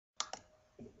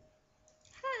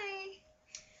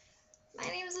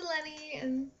Lenny,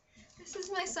 and this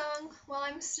is my song While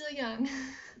I'm Still Young.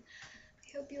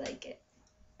 I hope you like it.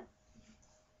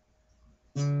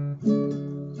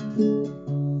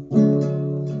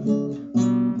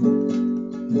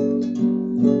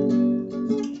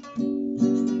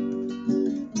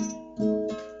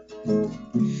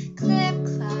 Clip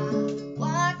clop,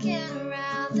 walking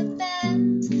around the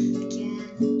bend,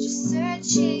 again just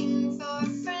searching for a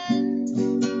friend,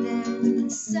 and then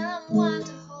someone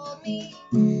to hold me.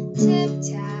 Tip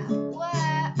tap,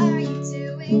 what are you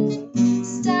doing?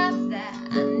 Stop that,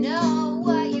 I know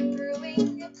what you're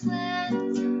brewing. Your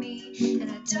plan for me, and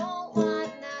I don't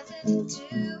want nothing to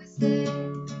do with it.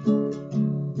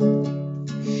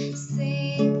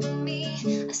 Sing me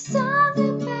a song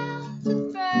about the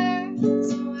birds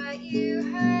and what you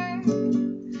heard.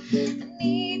 I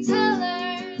need to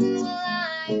learn while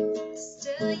I'm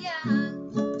still young.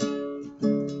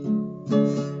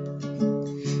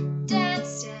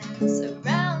 Dance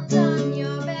around on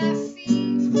your bare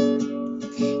feet.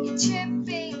 You're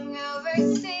tripping over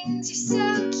things. You're so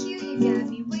cute. You got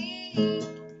me weak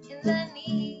in the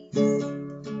knees.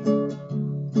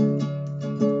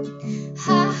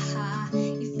 Ha ha,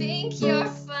 you think you're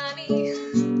funny?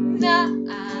 Nah,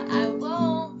 I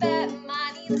won't bet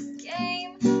money this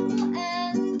game will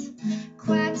end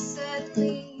quite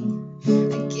suddenly.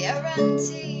 I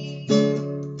guarantee.